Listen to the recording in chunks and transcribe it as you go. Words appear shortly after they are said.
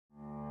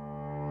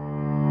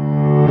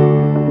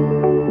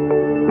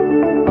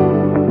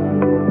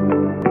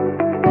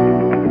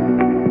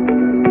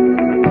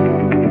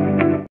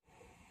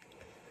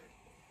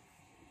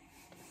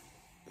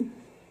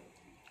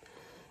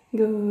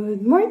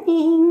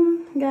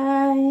morning,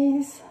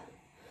 guys.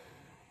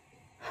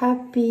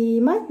 Happy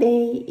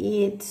Monday.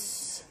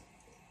 It's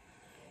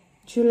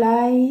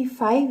July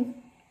 5,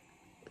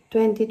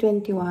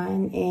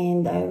 2021,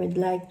 and I would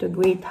like to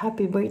greet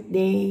happy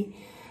birthday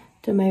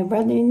to my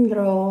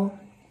brother-in-law,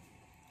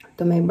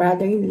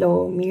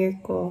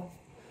 Mirko.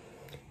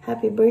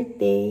 Happy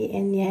birthday.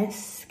 And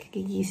yes,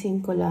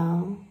 kagigising ko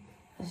lang.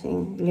 Kasi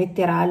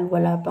literal,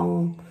 wala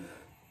pang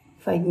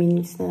 5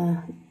 minutes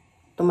na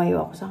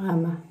tumayo ako sa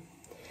kama.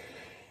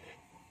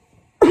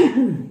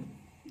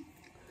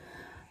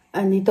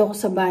 Andito ako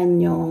sa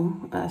banyo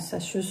as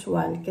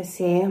usual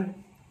kasi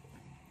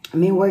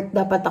may work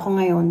dapat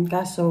ako ngayon,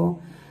 kaso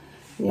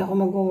hindi ako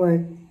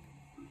mag-work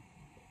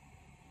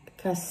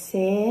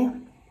kasi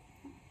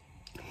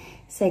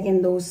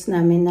second dose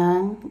namin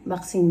ng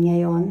vaccine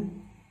ngayon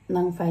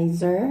ng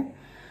Pfizer.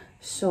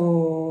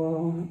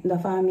 So the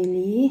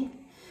family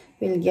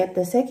will get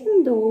the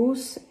second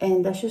dose,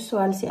 and as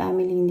usual si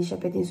Amelie hindi siya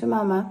pwedeng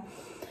sumama,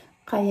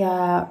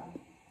 kaya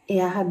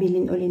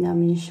ihahabilin uli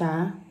namin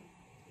siya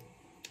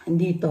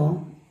dito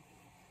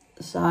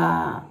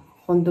sa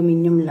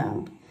condominium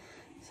lang,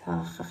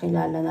 sa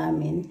kakilala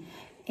namin.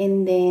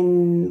 And then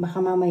baka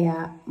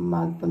mamaya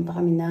magpunta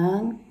kami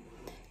ng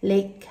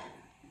lake,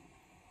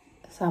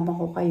 sama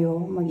ko kayo,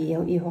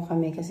 mag-ihaw-ihaw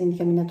kami kasi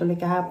hindi kami natuloy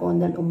kahapon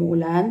dahil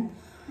umuulan.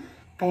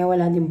 Kaya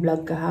wala din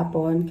vlog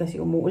kahapon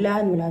kasi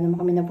umuulan, wala naman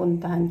kami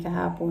napuntahan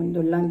kahapon,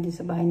 doon lang din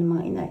sa bahay ng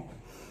mga inay.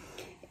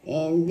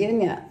 And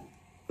yun nga,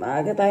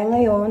 maaga tayo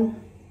ngayon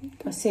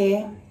kasi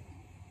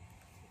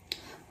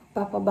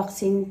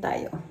magpapabaksin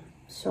tayo.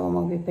 So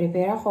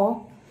magpiprepare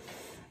ako.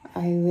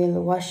 I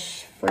will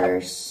wash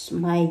first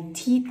my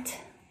teeth.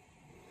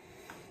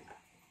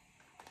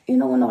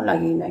 Yun ang una ko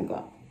lagi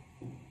ginagawa.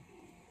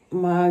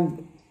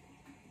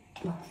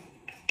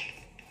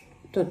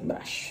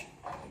 Toothbrush.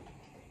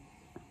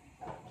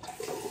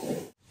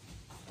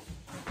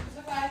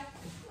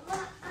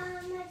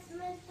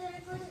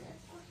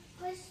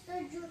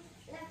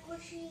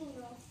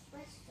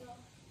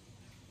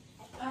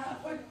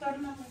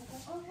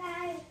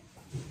 Okay.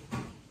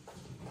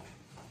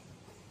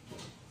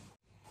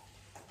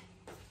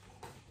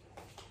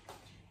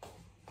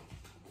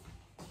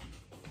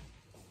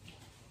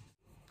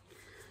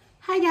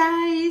 Hi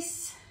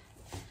guys!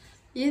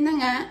 Yun na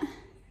nga.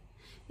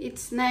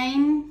 It's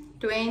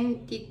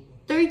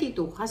 9:32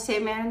 kasi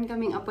meron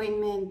kaming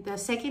appointment, the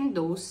second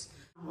dose.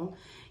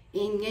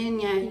 And ngayon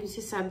nga, yung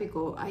sasabi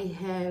ko,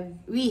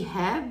 we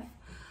have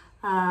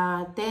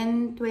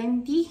 10:20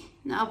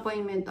 na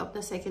appointment of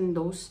the second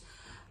dose.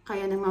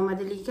 Kaya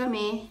nagmamadali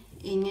kami.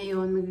 And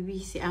ngayon,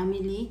 magbibihis si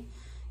Amelie.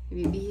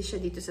 Magbibihis siya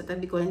dito sa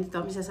tabi ko.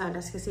 Nandito kami sa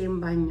salas kasi yung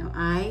banyo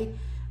ay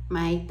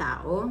may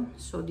tao.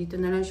 So,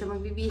 dito na lang siya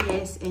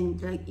magbibihis. And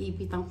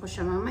ipitan ko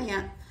siya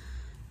mamaya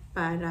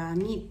para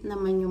neat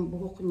naman yung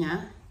buhok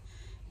niya.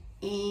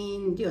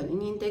 And yun,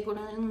 inintay ko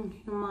lang yung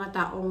mga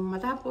taong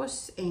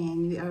matapos.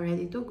 And we are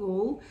ready to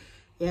go.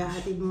 Kaya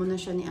hatid muna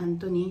siya ni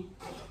Anthony.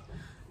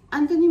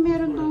 Anthony,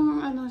 meron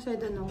tong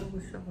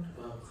gusto ko.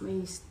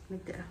 May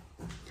tira.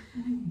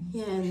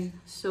 Yan.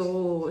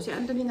 So, si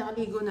Anthony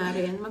nakaligo na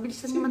rin. Mabilis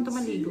naman ito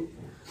maligo.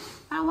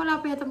 Wala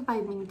pa yatang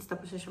 5 minutes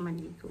tapos siya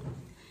maligo.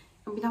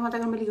 Ang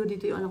pinakamatagal maligo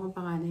dito yung anak kong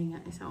panganay nga.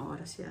 1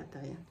 oras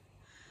yata yan.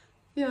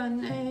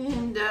 Yun.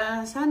 And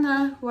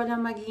sana wala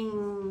maging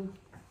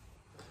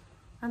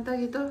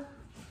ito?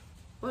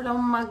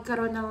 Walang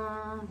magkaroon ng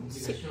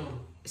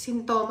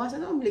sintomas.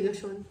 Ano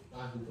obligasyon?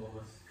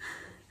 Sintomas.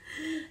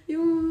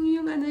 yung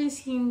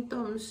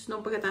symptoms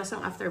nung pagkatapos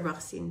ng after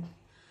vaccine.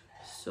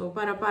 So,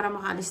 para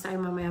makaalis tayo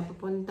mamaya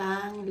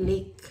papuntang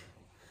lake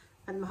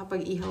at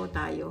makapag-ihaw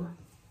tayo.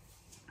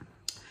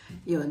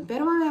 Yun.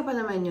 Pero mamaya pa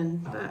naman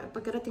yun.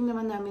 Pagkarating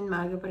naman namin,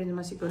 maaga pa rin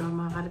naman siguro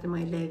makakarating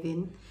mga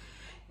 11.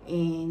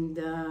 And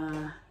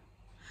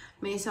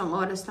may 1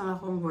 oras lang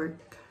akong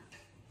work.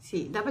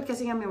 Dapat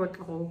kasi nga may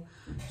work ako.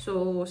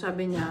 So,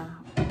 sabi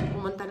niya,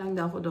 pumunta lang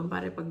daw ako doon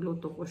para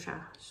pagluto ko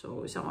siya.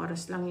 So, 1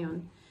 oras lang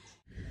yun.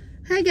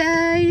 Hi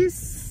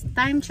guys!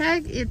 Time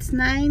check, it's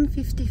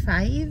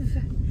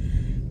 9:55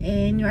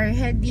 and we are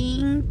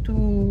heading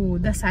to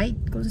the site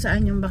kung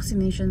saan yung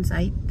vaccination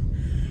site.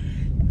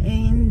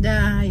 And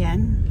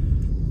yan.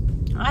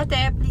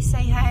 Ate, please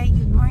say hi.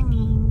 Good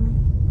morning.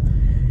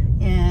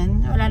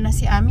 Yan. Wala na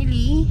si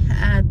Amelie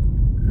at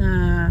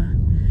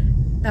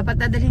dapat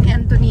dadalhin ni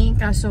Anthony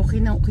kaso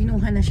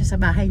kinuha na siya sa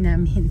bahay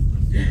namin.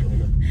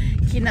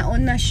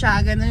 Kinaon na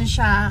siya, ganun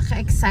siya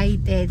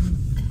ka-excited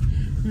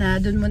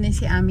na doon muna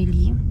si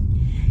Amelie.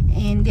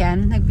 And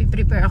yan,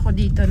 nagpiprepare ako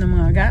dito ng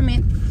mga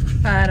gamit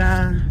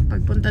para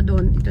pagpunta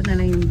doon, ito na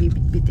lang yung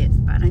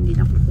bibit-bitin para hindi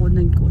na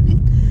kukunan-kunin.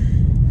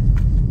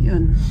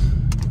 Yun.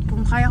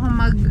 Kung kaya ko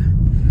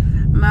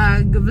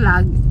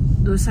mag-vlog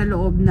doon sa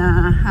loob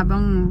na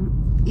habang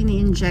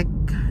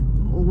ini-inject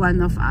one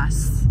of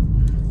us,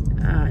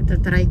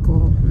 tatry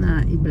ko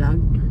na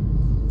i-vlog.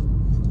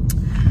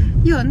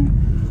 Yun.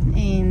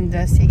 And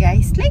see you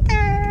guys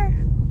later!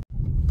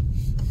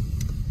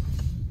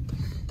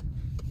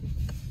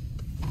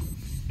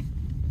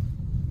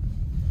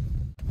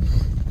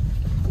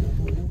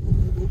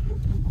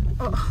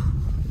 Oh.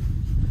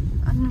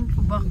 Anong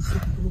lubak?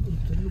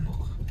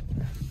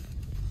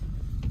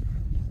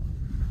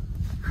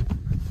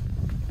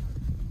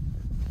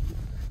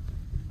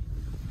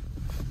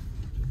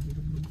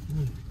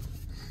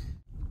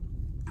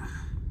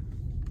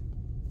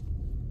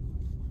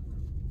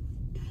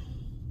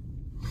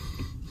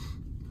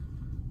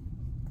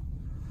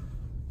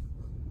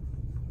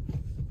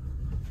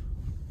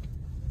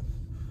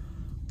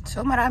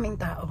 So, maraming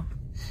tao.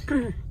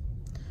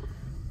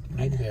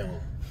 Hindi kaya ako.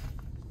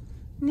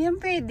 Hindi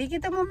yan pwede.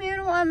 Kita mo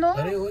mayroong ano?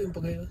 Pareho yung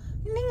pagkayo.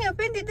 Hindi nga,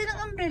 pwede din ang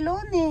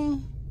umbrelon eh.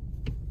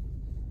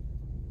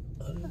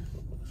 Ano?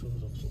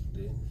 Susok-sok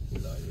din.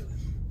 Layo.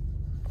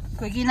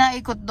 Kung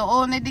ginaikot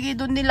doon, hindi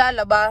kayo doon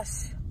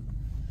nilalabas.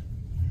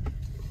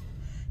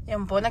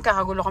 Yan po,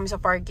 nagkakagulo kami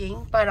sa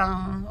parking.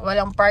 Parang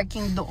walang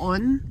parking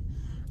doon.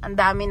 Ang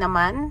dami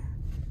naman.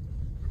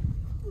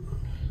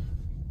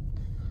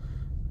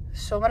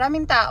 So,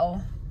 maraming tao.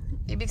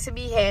 Ibig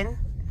sabihin,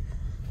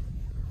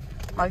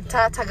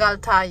 magtatagal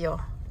tayo.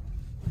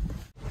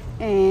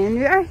 And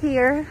we are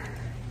here.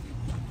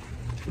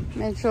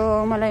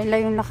 Medyo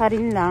malaylay yung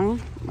lakarin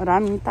lang.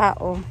 Maraming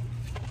tao.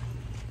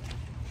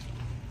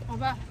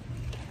 Aba,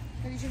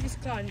 pwede siya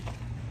biskal.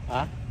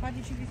 Ha?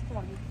 Pwede siya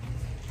biskal.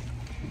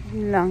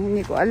 Yun lang,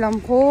 hindi ko alam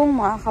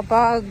kung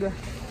makakapag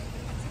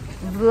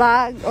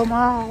vlog o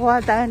makakakuha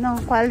tayo ng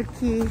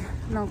quality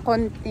ng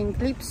konting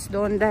clips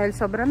doon dahil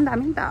sobrang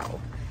daming tao.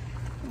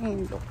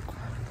 And look.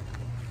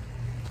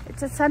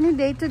 It's a sunny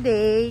day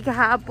today.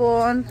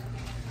 Kahapon,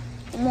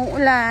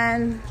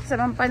 umuulan.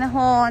 Sarang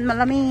panahon,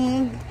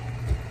 malamig.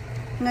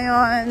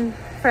 Ngayon,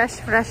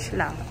 fresh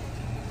lang.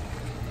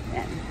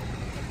 Yan.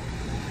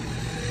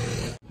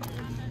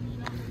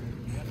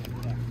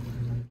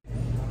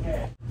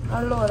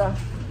 Allora,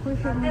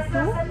 questo è il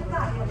tuo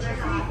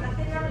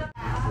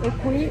e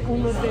qui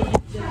uno dei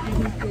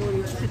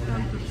genitori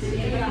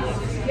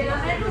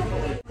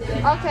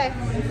 76. Ok,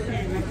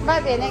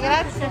 va bene,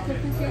 grazie.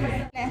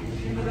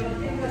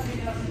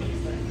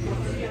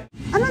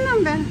 Ano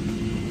number?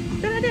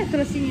 Pero detto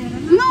la signora,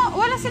 no? No,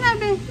 wala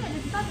sinabi.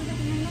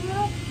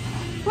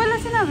 Wala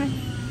sinabi.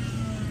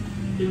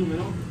 Che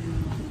numero?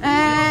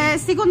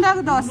 Seconda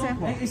dose.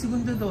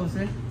 Seconda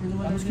dose?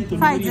 Hanno scritto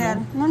Pfizer.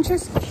 Non c'è.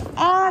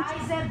 Ah,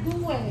 Pfizer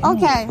 2.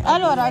 ok,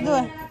 allora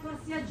 2.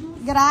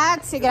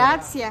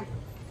 Grazie.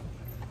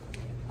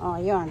 Oh,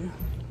 yun.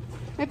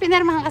 May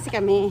pinirmahan kasi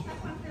kami.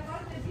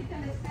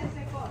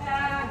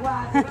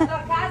 Guarda,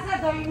 a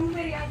casa do i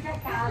numeri anche a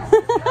casa.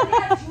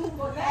 Li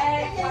aggiungo,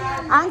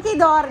 Anche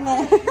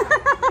dorme.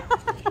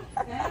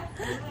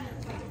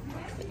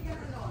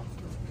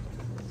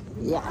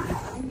 Yan.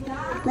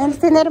 May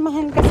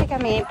pinirmahan kasi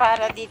kami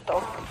para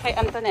dito kay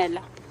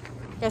Antonella.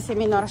 Kasi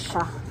minor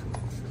siya.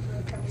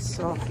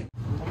 So,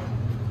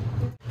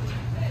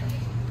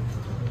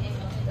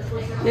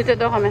 dito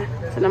daw kami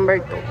sa number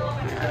 2.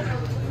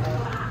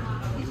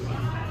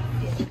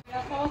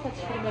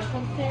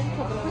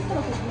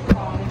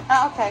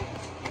 Ah, ok.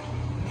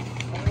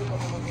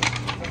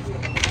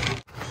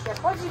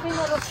 Oggi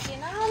viene lo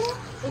schienale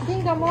e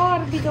tenga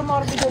morbido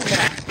il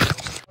braccio.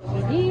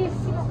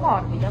 Morbidissimo,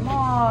 morbida,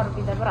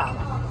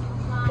 brava.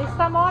 Se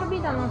sta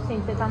morbida non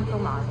sente tanto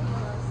male.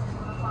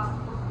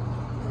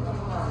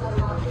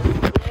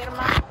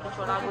 Ferma,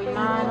 faccio l'ago in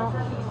mano.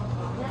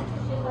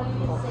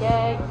 Ok.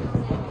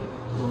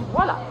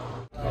 Voilà.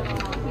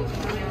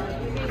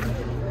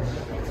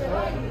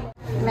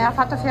 Mi ha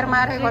fatto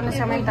firmare quando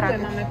siamo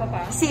entrati. Mamma e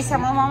papà? Sì,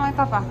 siamo mamma e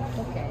papà.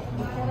 Ok.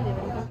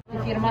 Hai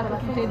firmato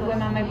tutte e due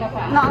mamma e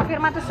papà? No, ho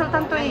firmato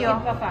soltanto io.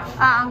 Il papà.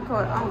 Ah,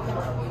 ancora.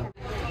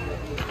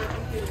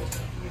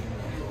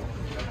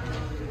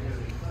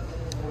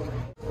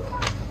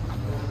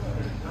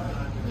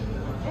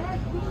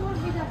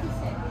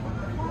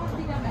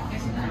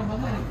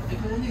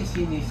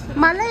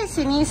 Ma lei è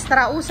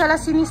sinistra, usa la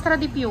sinistra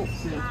di più.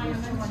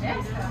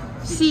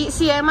 Sì,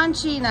 sì, è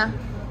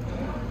mancina.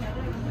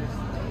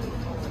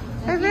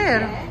 È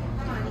vero.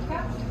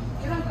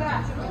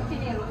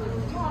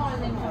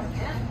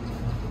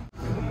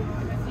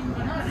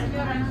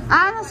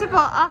 Ah, non si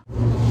può. Ah.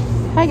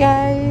 Hi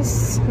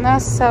guys,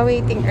 nasa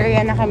waiting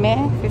area na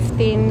kami.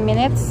 15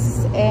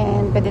 minutes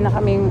and pwede na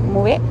kaming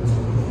umuwi.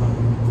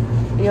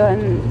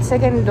 Yun,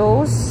 second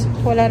dose.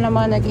 Wala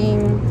naman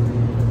naging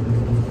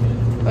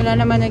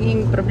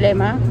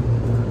problema.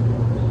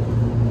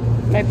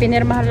 May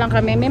pinirmahan lang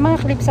kami. May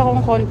mga clips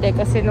akong konti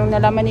kasi nung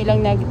nalaman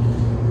nilang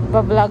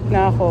nag-vlog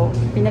na ako,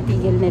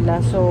 pinatigil nila.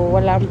 So,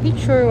 walang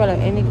picture,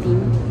 walang anything.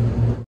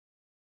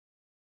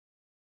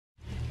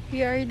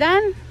 We are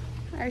done.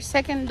 Our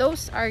second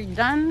dose are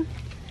done.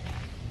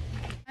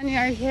 And we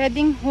are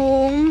heading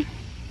home.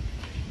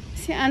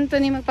 Si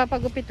Anthony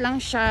magpapagupit lang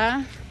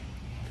siya.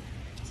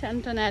 Si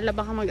Antonella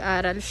baka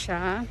mag-aral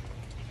siya.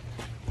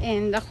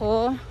 And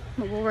ako,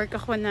 mag-work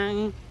ako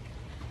ng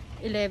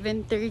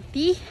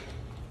 11:30.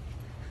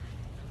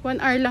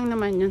 1 hour lang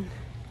naman yun.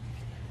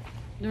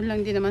 Doon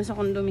lang din naman sa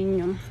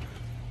condominium.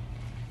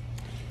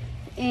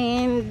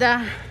 And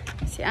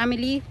si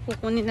Amelie,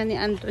 kukunin na ni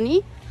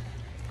Anthony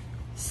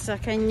sa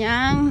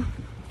kanyang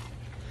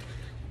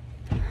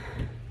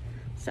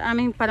Sa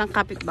aming palang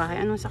kapitbahay.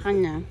 Ano sa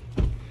kanya?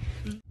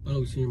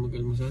 Ano, gusto niyo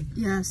mag-almusal?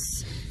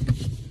 Yes.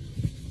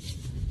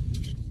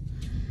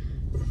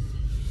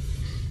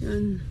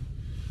 Yun.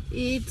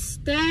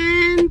 It's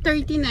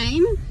 10:39.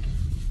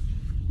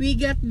 We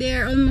got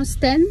there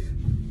almost 10.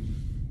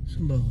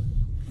 Saan ba?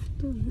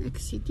 Ito,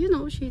 exit. You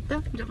know,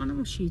 Shita. Diyan ka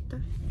na Shita.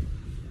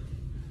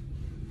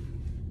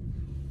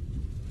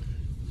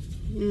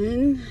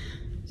 Yan.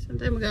 Saan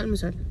tayo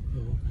mag-almusal?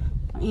 Oo.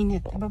 Ang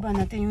init. Ibaba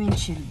natin yung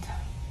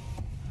windshield.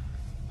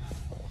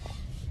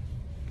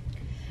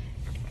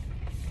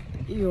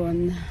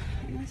 Yun.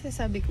 Ano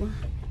sasabi ko?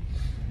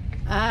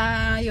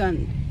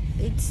 Yun.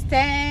 It's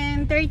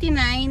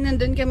 10:39.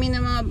 Nandun kami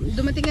na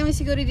dumating kami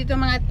siguro dito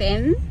mga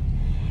 10.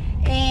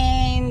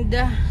 And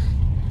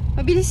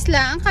mabilis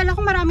lang. Akala ko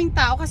maraming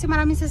tao kasi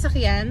maraming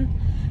sasakyan.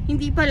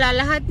 Hindi pala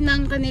lahat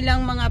ng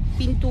kanilang mga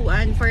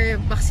pintuan for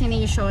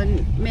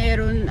vaccination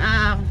meron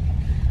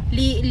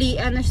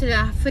ano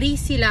sila, free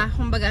sila.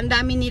 Kumbaga, ang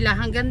dami nila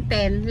hanggang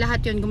 10,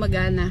 lahat 'yon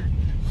gumagana.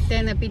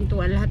 10 na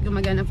pintuan, lahat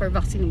gumagana for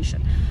vaccination.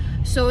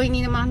 So, hindi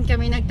naman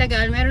kami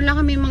nagtagal. Meron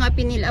lang kami mga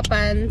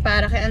pinilapan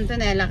para kay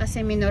Antonella kasi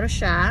minor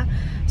siya.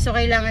 So,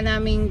 kailangan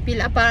naming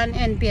pilapan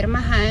and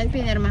pirmahan.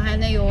 Pinirmahan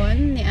na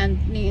yun.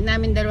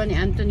 Namin dalawa ni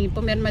Anthony.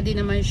 Pumirma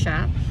din naman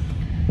siya.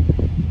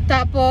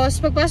 Tapos,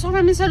 pagpasok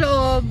namin sa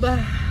loob,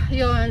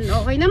 yun,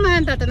 okay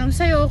naman. Tatanong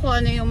sa'yo kung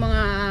ano yung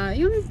mga,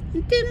 yung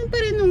tinanong pa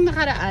rin nung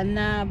nakaraan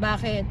na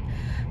bakit,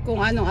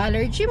 kung anong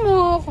allergy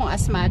mo, kung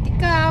asthmatic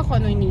ka,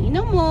 kung ano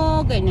iniinom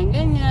mo,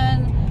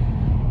 ganyan-ganyan.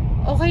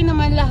 Okay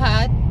naman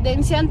lahat.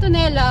 Then si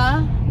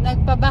Antonella,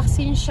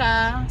 nagpa-vaccine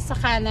siya sa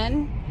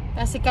kanan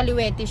kasi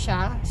kaliwete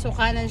siya. So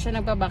kanan siya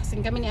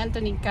nagpa-vaccine. Kami ni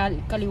Anthony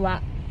kaliwa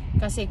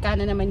kasi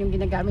kanan naman yung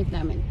ginagamit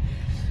namin.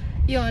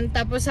 Yun,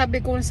 tapos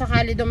sabi ko kung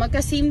sakali daw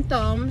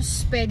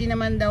magka-symptoms, pwede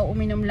naman daw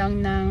uminom lang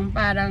ng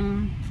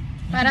parang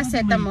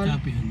paracetamol.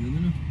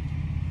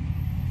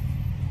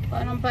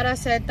 Parang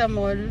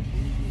paracetamol.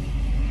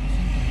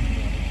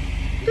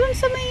 Doon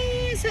sa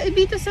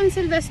Ibito San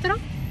Silvestro?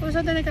 O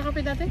saan tayo nagkakape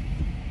dati?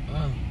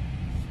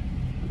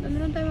 Doon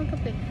lang tayo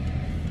magkape.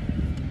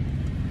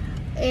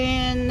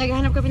 And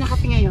naghahanap kami ng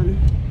kape ngayon.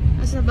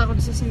 Asa ba ako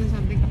sa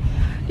sinasabi ko?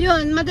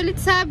 Yun, madalit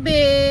sabi,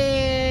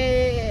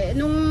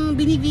 nung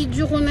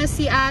binivideo ko na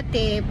si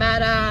ate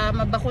para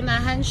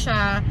mabakunahan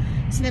siya,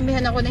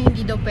 sinabihan ako na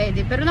hindi daw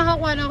pwede. Pero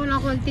nakakuha na ako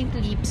ng konting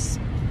clips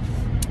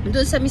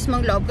doon sa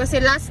mismong loob. Kasi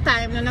last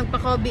time, nung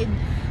nagpa-COVID,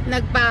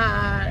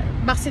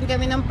 nagpa-vaccine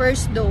kami ng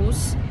first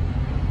dose,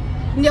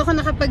 hindi ako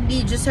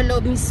nakapag-video sa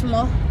loob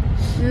mismo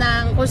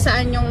ng kung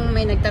saan yung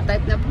may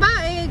nagtatype na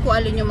babae, kung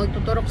alin yung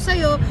magtuturok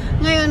sa'yo.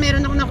 Ngayon,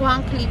 meron ako nakuha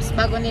ang clips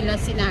bago nila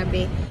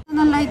sinabi.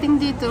 Anong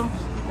lighting dito?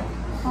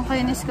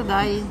 Okay, nis ko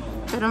dahil.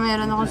 Pero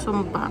meron akong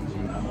sumpa.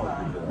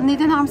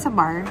 Nandito na kami sa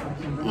bar.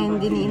 And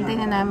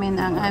diniintay na namin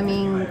ang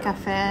aming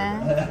cafe.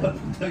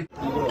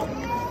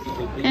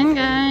 And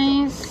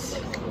guys,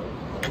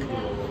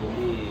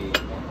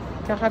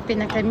 kakape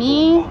na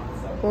kami.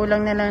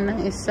 Kulang na lang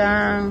ng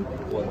isang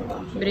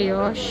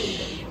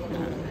brioche.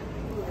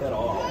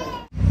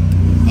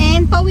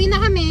 And pauwi na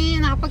kami.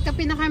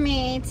 Nakapagkape na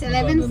kami. It's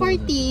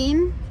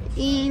 11:14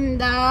 in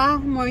the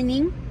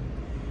morning.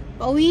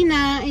 Pauwi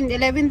na. In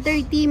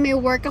 11:30 may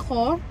work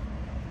ako.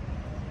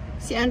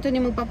 Si Anthony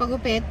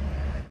magpapagupit.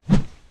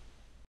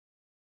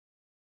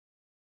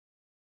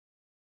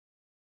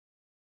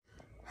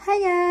 Hi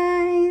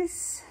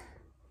guys!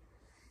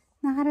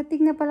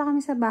 Nakarating na pala kami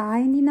sa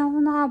bahay. Hindi na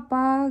ako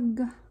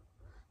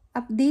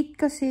nakapag-update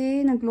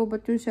kasi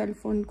naglobat yung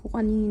cellphone ko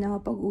kanina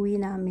pag uwi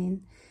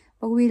namin.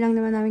 Pag uwi lang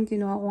naman namin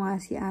kinuha ko nga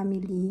si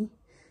Amelie.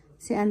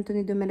 Si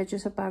Anthony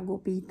dumiretso sa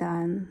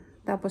pagupitan.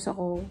 Tapos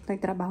ako,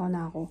 nagtrabaho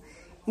na ako.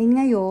 And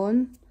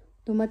ngayon,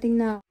 dumating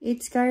na.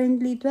 It's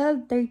currently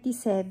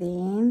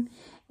 12:37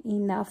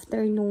 in the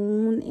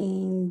afternoon.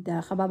 And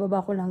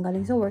kabababa ko lang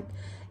galing sa work.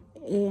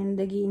 And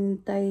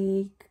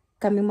naghihintay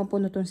kami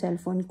mapuno tong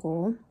cellphone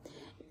ko.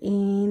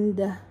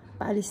 And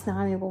paalis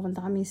na kami.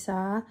 Pupunta kami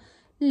sa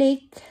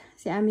lake.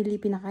 Si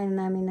Amelie pinakain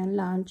namin ng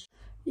lunch.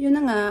 Yun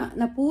na nga,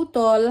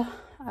 naputol.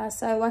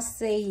 As I was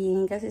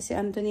saying, kasi si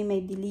Anthony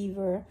may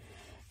deliver.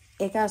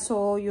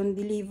 Kaso yung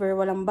deliver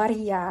walang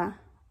barya.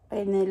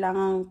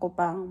 Kailangan ko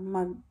pang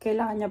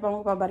kailangan niya pang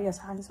magpabarya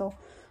sa akin. So,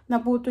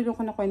 naputol yung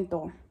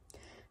kinakwento.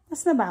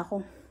 Tapos na ba ako?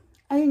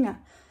 Ayun nga.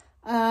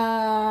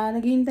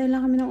 Naghihintay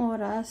lang kami ng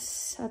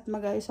oras. At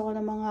mag-ayos ako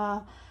ng mga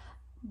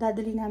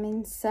dadali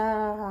namin sa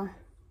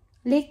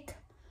lake.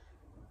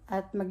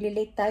 At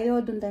magli-lake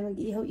tayo. Doon tayo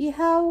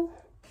mag-ihaw-ihaw.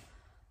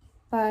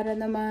 Para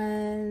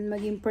naman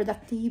maging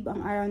productive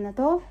ang araw na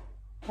to.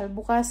 Dahil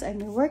bukas ay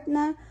may work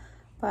na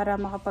para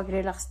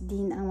makapag-relax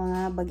din ang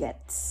mga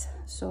bagets.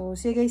 So,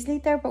 see you guys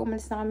later pag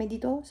umalis na kami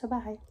dito sa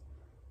bahay.